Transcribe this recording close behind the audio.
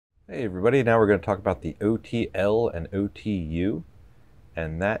Hey everybody, now we're going to talk about the OTL and OTU,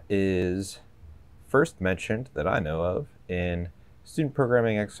 and that is first mentioned that I know of in student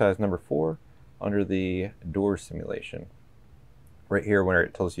programming exercise number 4 under the door simulation. Right here where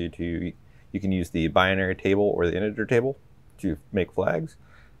it tells you you can use the binary table or the integer table to make flags.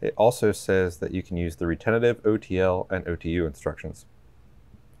 It also says that you can use the retentive OTL and OTU instructions.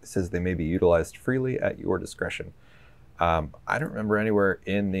 It says they may be utilized freely at your discretion. I don't remember anywhere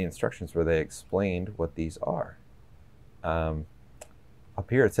in the instructions where they explained what these are. Up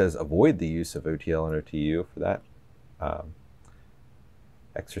here it says avoid the use of OTL and OTU for that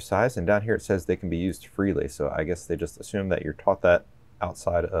exercise, and down here it says they can be used freely, so I guess they just assume that you're taught that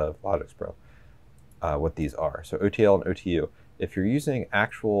outside of LogixPro, what these are. So OTL and OTU, if you're using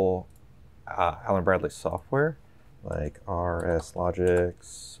actual Allen Bradley software like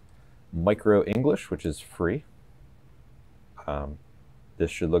RSLogix Micro English, which is free, this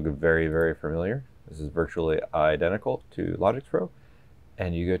should look very, very familiar. This is virtually identical to LogixPro.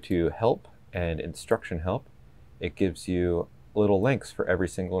 And you go to Help and Instruction Help. It gives you little links for every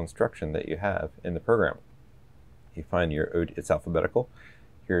single instruction that you have in the program. You find it's alphabetical.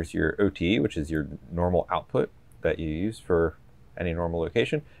 Here's your OTE, which is your normal output that you use for any normal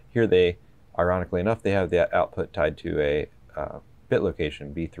location. Here they, ironically enough, they have the output tied to a bit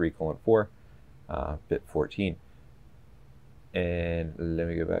location, B3:4, bit 14. And let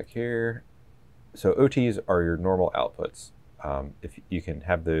me go back here. So OTs are your normal outputs. If you can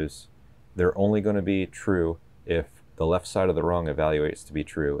have those, they're only going to be true if the left side of the rung evaluates to be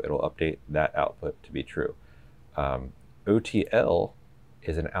true. It'll update that output to be true. OTL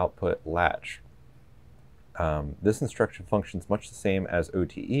is an output latch. This instruction functions much the same as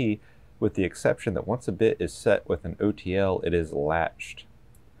OTE, with the exception that once a bit is set with an OTL, it is latched.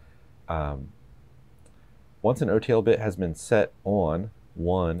 Once an OTL bit has been set on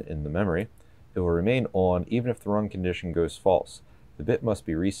 1 in the memory, it will remain on even if the rung condition goes false. The bit must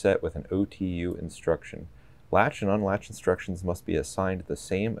be reset with an OTU instruction. Latch and unlatch instructions must be assigned the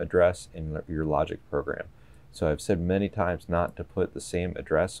same address in your logic program. So I've said many times not to put the same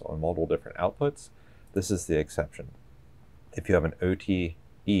address on multiple different outputs. This is the exception. If you have an OTE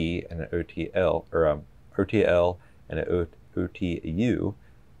and an OTL, or OTL and an OTU,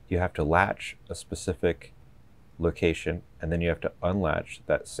 you have to latch a specific location, and then you have to unlatch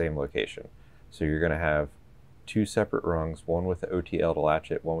that same location. So you're going to have two separate rungs, one with the OTL to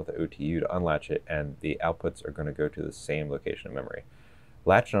latch it, one with the OTU to unlatch it, and the outputs are going to go to the same location in memory.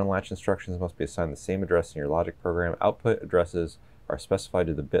 Latch and unlatch instructions must be assigned the same address in your logic program. Output addresses are specified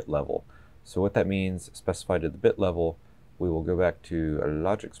to the bit level. So what that means, specified to the bit level, we will go back to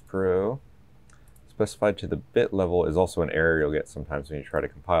LogixPro. Specified to the bit level is also an error you'll get sometimes when you try to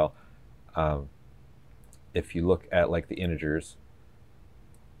compile. If you look at like the integers,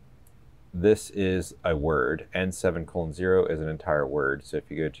 this is a word. N7:0 is an entire word. So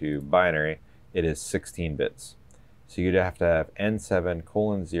if you go to binary, it is 16 bits. So you'd have to have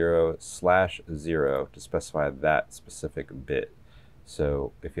N7:0/0 to specify that specific bit.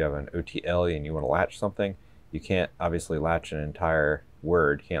 So if you have an OTL and you want to latch something, you can't obviously latch an entire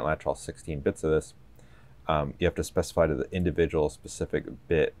word. You can't latch all 16 bits of this. You have to specify to the individual specific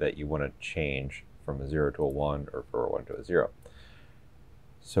bit that you want to change from a 0 to a 1 or from a 1 to a 0.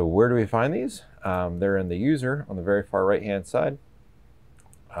 So where do we find these? They're in the user on the very far right hand side.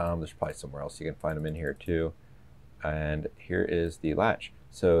 There's probably somewhere else you can find them in here too. And here is the latch.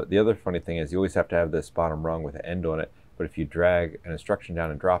 So the other funny thing is you always have to have this bottom rung with an end on it, but if you drag an instruction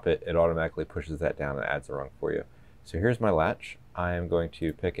down and drop it, it automatically pushes that down and adds a rung for you. So here's my latch. I am going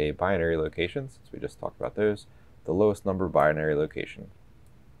to pick a binary location, since we just talked about those, the lowest number binary location.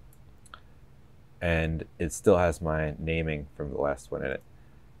 And it still has my naming from the last one in it.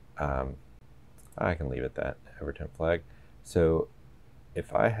 I can leave it that, overtone flag. So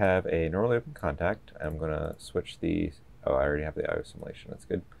if I have a normally open contact, I'm going to switch the, oh, I already have the IO simulation, that's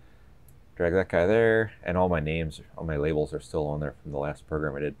good. Drag that guy there, and all my names, all my labels are still on there from the last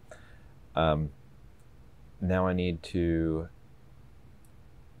program I did. Now I need to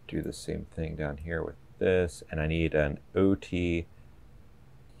do the same thing down here with this, and I need an OTU.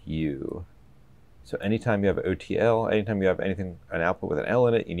 So anytime you have OTL, anytime you have anything, an output with an L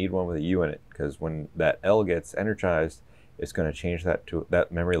in it, you need one with a U in it, because when that L gets energized, it's going to change that to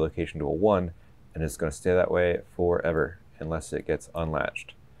that memory location to a 1, and it's going to stay that way forever unless it gets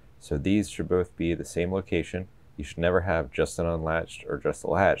unlatched. So these should both be the same location. You should never have just an unlatched or just a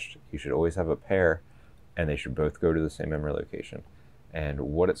latched. You should always have a pair, and they should both go to the same memory location. And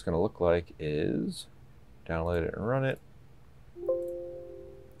what it's going to look like is, download it and run it.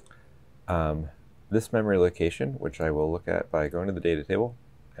 This memory location, which I will look at by going to the data table,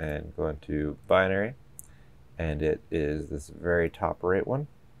 and go into binary, and it is this very top right one.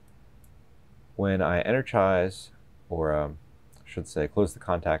 When I energize, or I should say close the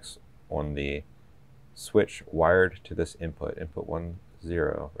contacts on the switch wired to this input 1,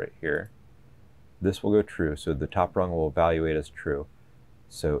 0 right here, this will go true, so the top rung will evaluate as true.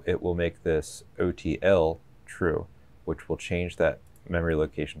 So it will make this OTL true, which will change that memory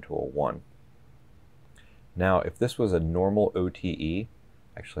location to a 1. Now, if this was a normal OTE,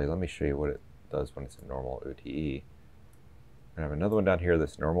 actually, let me show you what it does when it's a normal OTE. I have another one down here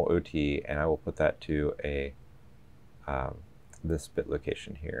that's normal OTE, and I will put that to a this bit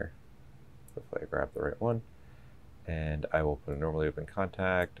location here. Hopefully I grab the right one. And I will put a normally open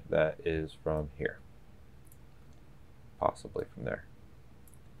contact that is from here. Possibly from there.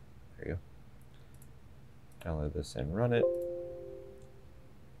 There you go. Download this and run it.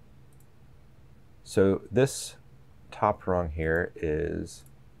 So this top rung here is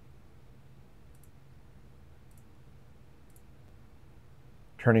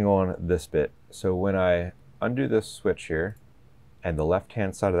turning on this bit. So when I undo this switch here, and the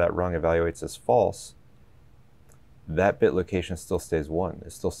left-hand side of that rung evaluates as false, that bit location still stays 1.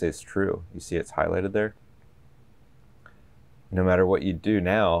 It still stays true. You see it's highlighted there? No matter what you do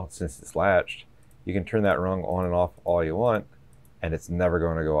now, since it's latched, you can turn that rung on and off all you want, and it's never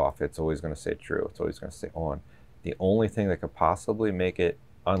going to go off. It's always going to stay true. It's always going to stay on. The only thing that could possibly make it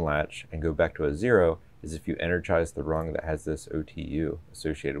unlatch and go back to a 0 is if you energize the rung that has this OTU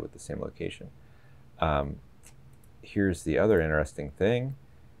associated with the same location. Here's the other interesting thing.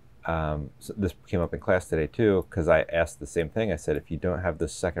 So this came up in class today too, because I asked the same thing. I said, if you don't have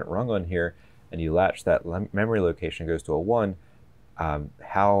this second rung on here and you latch that memory location goes to a 1,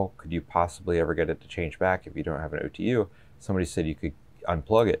 how could you possibly ever get it to change back if you don't have an OTU? Somebody said you could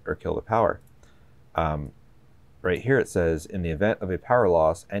unplug it or kill the power. Right here it says, in the event of a power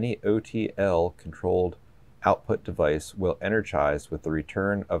loss, any OTL controlled output device will energize with the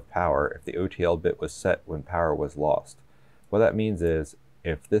return of power if the OTL bit was set when power was lost. What that means is,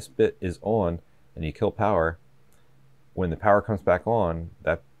 if this bit is on and you kill power, when the power comes back on,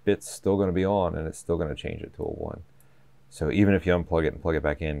 that bit's still going to be on and it's still going to change it to a 1. So even if you unplug it and plug it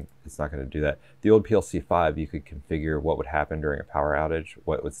back in, it's not going to do that. The old PLC 5, you could configure what would happen during a power outage,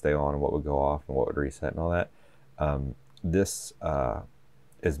 what would stay on and what would go off and what would reset and all that. This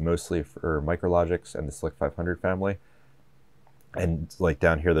is mostly for MicroLogix and the SLC 500 family. And like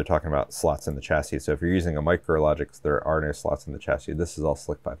down here, they're talking about slots in the chassis. So if you're using a MicroLogix, there are no slots in the chassis. This is all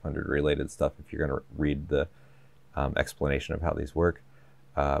SLC 500 related stuff if you're going to read the explanation of how these work.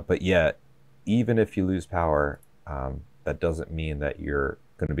 But yet, even if you lose power, that doesn't mean that you're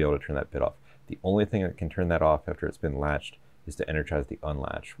going to be able to turn that bit off. The only thing that can turn that off after it's been latched is to energize the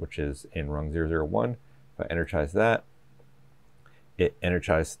unlatch, which is in rung 001. If I energize that, it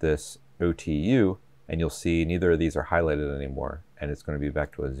energizes this OTU, and you'll see neither of these are highlighted anymore, and it's going to be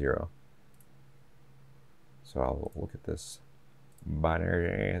back to a 0. So I'll look at this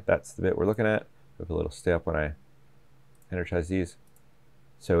binary. That's the bit we're looking at. With a little stay up when I energize these.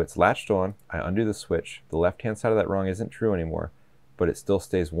 So it's latched on. I undo the switch. The left-hand side of that rung isn't true anymore, but it still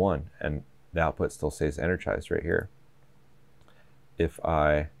stays 1, and the output still stays energized right here. If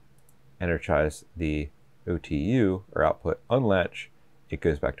I energize the OTU, or output unlatch, it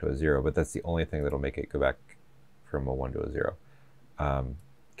goes back to a 0, but that's the only thing that'll make it go back from a 1 to a 0.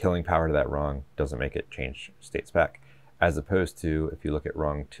 Killing power to that rung doesn't make it change states back. As opposed to, if you look at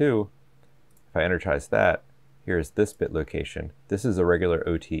rung 2, if I energize that, here's this bit location. This is a regular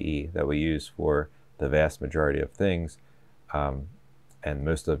OTE that we use for the vast majority of things, and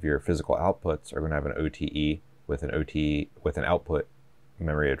most of your physical outputs are going to have an OTE with an output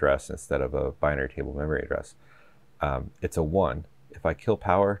memory address instead of a binary table memory address. It's a 1. If I kill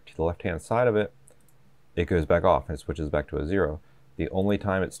power to the left-hand side of it, it goes back off and it switches back to a 0. The only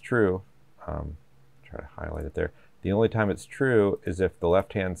time it's true, try to highlight it there, the only time it's true is if the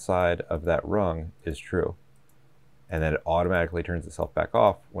left-hand side of that rung is true. And then it automatically turns itself back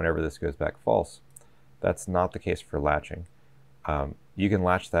off whenever this goes back false. That's not the case for latching. You can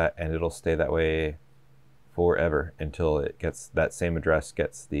latch that and it'll stay that way forever until it gets, that same address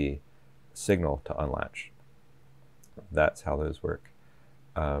gets the signal to unlatch. That's how those work.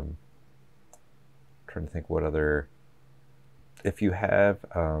 Trying to think what other, if you have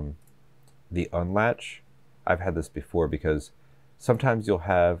the unlatch, I've had this before because sometimes you'll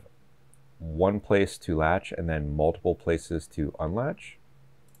have one place to latch and then multiple places to unlatch.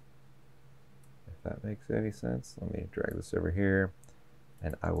 If that makes any sense. Let me drag this over here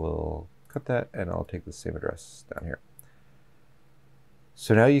and I will cut that and I'll take the same address down here.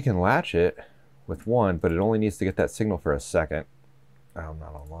 So now you can latch it with one, but it only needs to get that signal for a second. I'm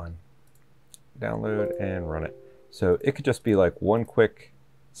not online. Download and run it. So it could just be like one quick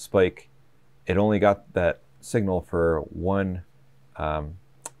spike. It only got that signal for one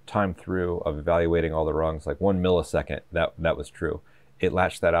time through of evaluating all the rungs, like 1 millisecond. That was true. It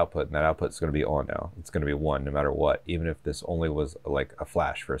latched that output, and that output is going to be on now. It's going to be 1 no matter what, even if this only was like a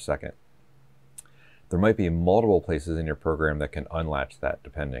flash for a second. There might be multiple places in your program that can unlatch that,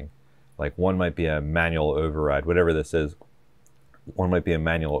 depending. Like one might be a manual override, whatever this is. One might be a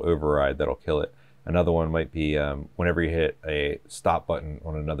manual override that'll kill it. Another one might be whenever you hit a stop button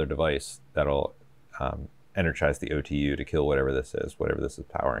on another device, that'll energize the OTU to kill whatever this is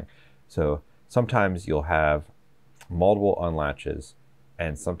powering. So sometimes you'll have multiple unlatches,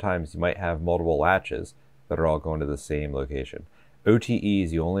 and sometimes you might have multiple latches that are all going to the same location.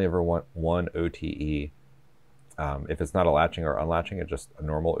 OTEs, you only ever want one OTE. If it's not a latching or unlatching, it's just a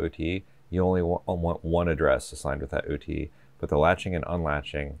normal OTE, you only want one address assigned with that OTE. But the latching and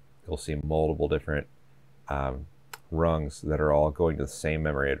unlatching, you'll see multiple different rungs that are all going to the same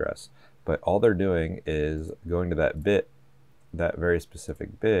memory address. But all they're doing is going to that bit, that very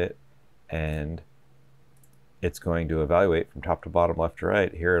specific bit, and it's going to evaluate from top to bottom, left to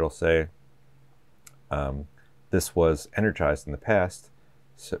right. Here it'll say this was energized in the past,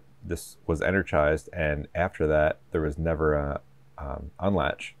 so this was energized, and after that there was never a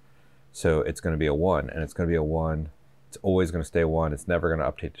unlatch. So it's going to be a 1, and it's going to be a 1. It's always going to stay 1. It's never going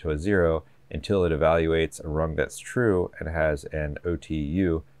to update to a 0 until it evaluates a rung that's true and has an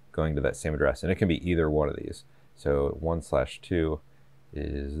OTU going to that same address. And it can be either one of these. So 1/2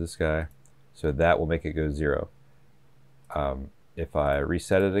 is this guy. So that will make it go 0. If I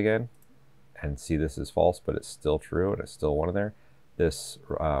reset it again and see this is false, but it's still true and it's still 1 in there, this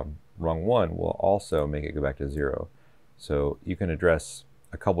rung 1 will also make it go back to 0. So you can address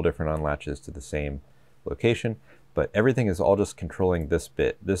a couple different unlatches to the same location, but everything is all just controlling this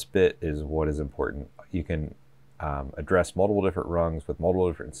bit. This bit is what is important. You can address multiple different rungs with multiple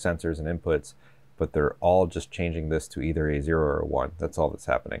different sensors and inputs, but they're all just changing this to either a 0 or a 1. That's all that's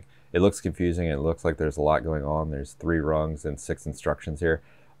happening. It looks confusing. It looks like there's a lot going on. There's 3 rungs and 6 instructions here.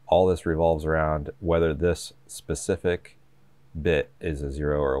 All this revolves around whether this specific bit is a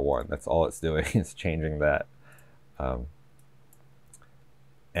 0 or a 1. That's all it's doing. It's changing that.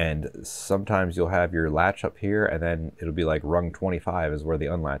 And sometimes you'll have your latch up here, and then it'll be like rung 25 is where the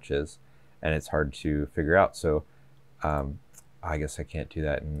unlatch is, and it's hard to figure out. So I guess I can't do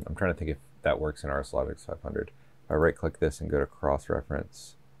that, and I'm trying to think if that works in RSLogix 500. If I right click this and go to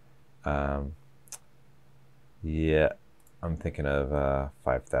cross-reference, yeah, I'm thinking of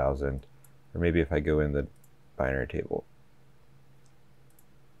 5000, or maybe if I go in the binary table,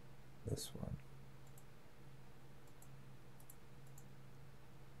 this one.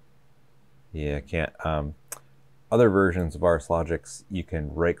 Yeah, I can't. Other versions of RSLogix, you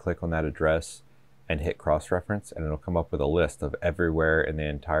can right-click on that address and hit cross-reference, and it'll come up with a list of everywhere in the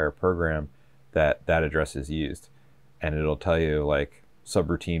entire program that that address is used. And it'll tell you, like,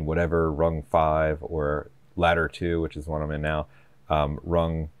 subroutine whatever, rung 5, or ladder 2, which is one I'm in now,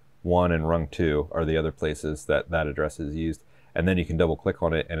 rung 1 and rung 2 are the other places that that address is used. And then you can double-click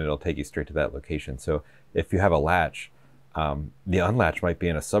on it, and it'll take you straight to that location. So if you have a latch, the unlatch might be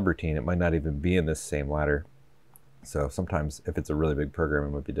in a subroutine. It might not even be in this same ladder. So sometimes if it's a really big program,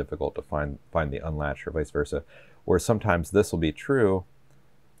 it might be difficult to find the unlatch, or vice versa. Or sometimes this will be true.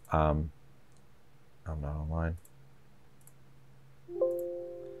 I'm not online.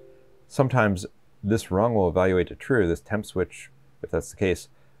 Sometimes this rung will evaluate to true. This temp switch, if that's the case,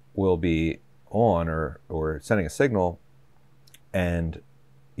 will be on or sending a signal, and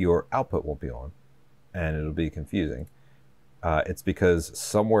your output won't be on, and it'll be confusing. It's because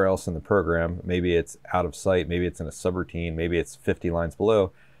somewhere else in the program, maybe it's out of sight, maybe it's in a subroutine, maybe it's 50 lines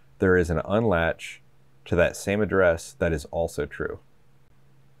below, there is an unlatch to that same address that is also true.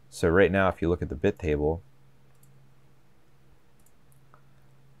 So right now, if you look at the bit table,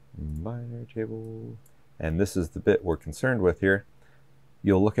 binary table, and this is the bit we're concerned with here,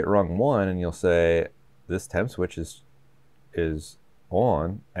 you'll look at rung 1 and you'll say, this temp switch is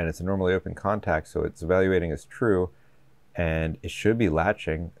on, and it's a normally open contact, so it's evaluating as true, and it should be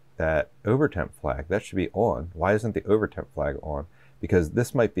latching that overtemp flag. That should be on. Why isn't the overtemp flag on? Because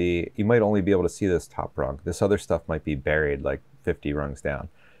this might be, you might only be able to see this top rung. This other stuff might be buried like 50 rungs down.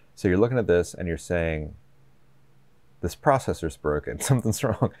 So you're looking at this and you're saying, this processor's broken, something's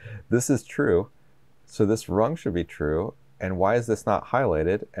wrong. This is true, so this rung should be true, and why is this not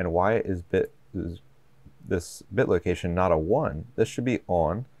highlighted, and why is this bit location not a 1? This should be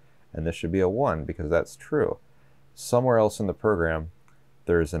on, and this should be a 1, because that's true. Somewhere else in the program,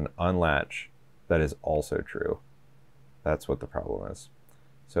 there's an unlatch that is also true. That's what the problem is.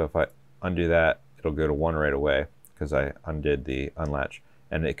 So if I undo that, it'll go to 1 right away because I undid the unlatch.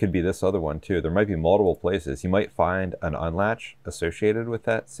 And it could be this other one too. There might be multiple places. You might find an unlatch associated with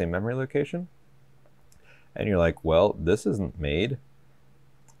that same memory location. And you're like, well, this isn't made,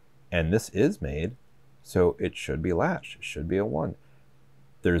 and this is made, so it should be latched. It should be a 1.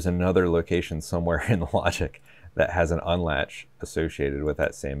 There's another location somewhere in the logic that has an unlatch associated with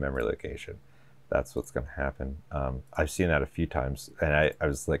that same memory location. That's what's going to happen. I've seen that a few times, and I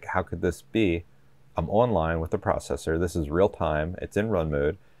was like, how could this be? I'm online with the processor. This is real time. It's in run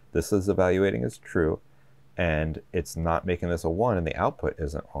mode. This is evaluating as true, and it's not making this a 1, and the output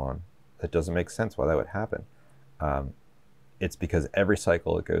isn't on. That doesn't make sense why that would happen. It's because every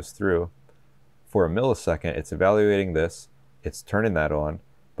cycle it goes through, for a millisecond, it's evaluating this, it's turning that on,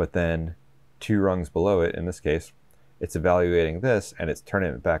 but then 2 rungs below it, in this case, it's evaluating this and it's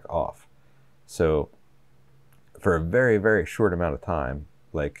turning it back off. So for a very, very short amount of time,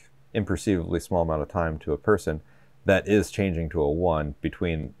 like imperceivably small amount of time to a person, that is changing to a 1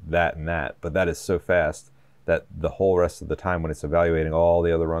 between that and that, but that is so fast that the whole rest of the time when it's evaluating all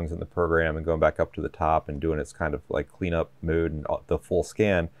the other rungs in the program and going back up to the top and doing its kind of like cleanup mode and the full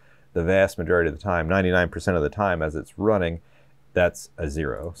scan, the vast majority of the time, 99% of the time as it's running, that's a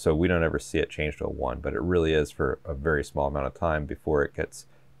 0. So we don't ever see it change to a 1, but it really is for a very small amount of time before it gets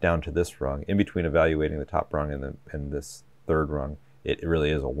down to this rung. In between evaluating the top rung and this 3rd rung, it really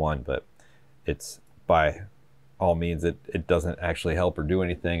is a 1, but it's by all means, it doesn't actually help or do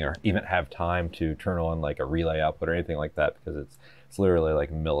anything or even have time to turn on like a relay output or anything like that, because it's literally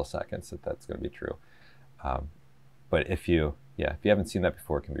like milliseconds that's going to be true. But if you haven't seen that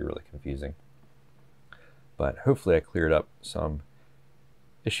before, it can be really confusing. But hopefully I cleared up some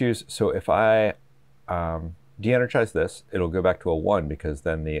issues. So if I de-energize this, it'll go back to a 1 because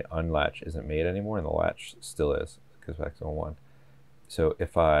then the unlatch isn't made anymore and the latch still is. It goes back to a 1. So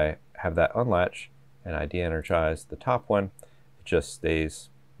if I have that unlatch and I de-energize the top one, it just stays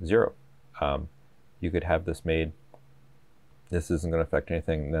 0. You could have this made, this isn't going to affect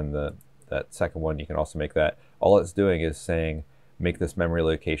anything. Then that second one, you can also make that. All it's doing is saying, make this memory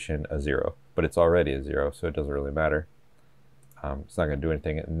location a 0, but it's already a 0, so it doesn't really matter. It's not going to do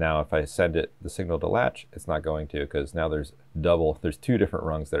anything. And now if I send it the signal to latch, it's not going to, because now there's 2 different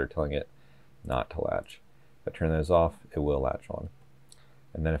rungs that are telling it not to latch. If I turn those off, it will latch on.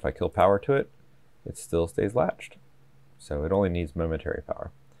 And then if I kill power to it, it still stays latched. So it only needs momentary power.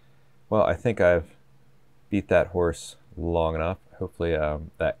 Well, I think I've beat that horse long enough. Hopefully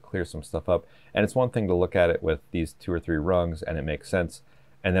that clears some stuff up. And it's one thing to look at it with these 2 or 3 rungs and it makes sense.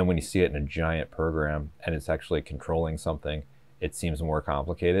 And then when you see it in a giant program and it's actually controlling something, it seems more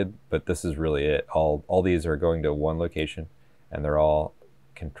complicated. But this is really it. All these are going to 1 location and they're all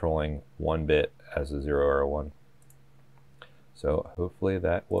controlling 1 bit as a 0 or a 1. So hopefully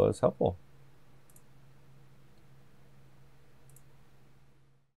that was helpful.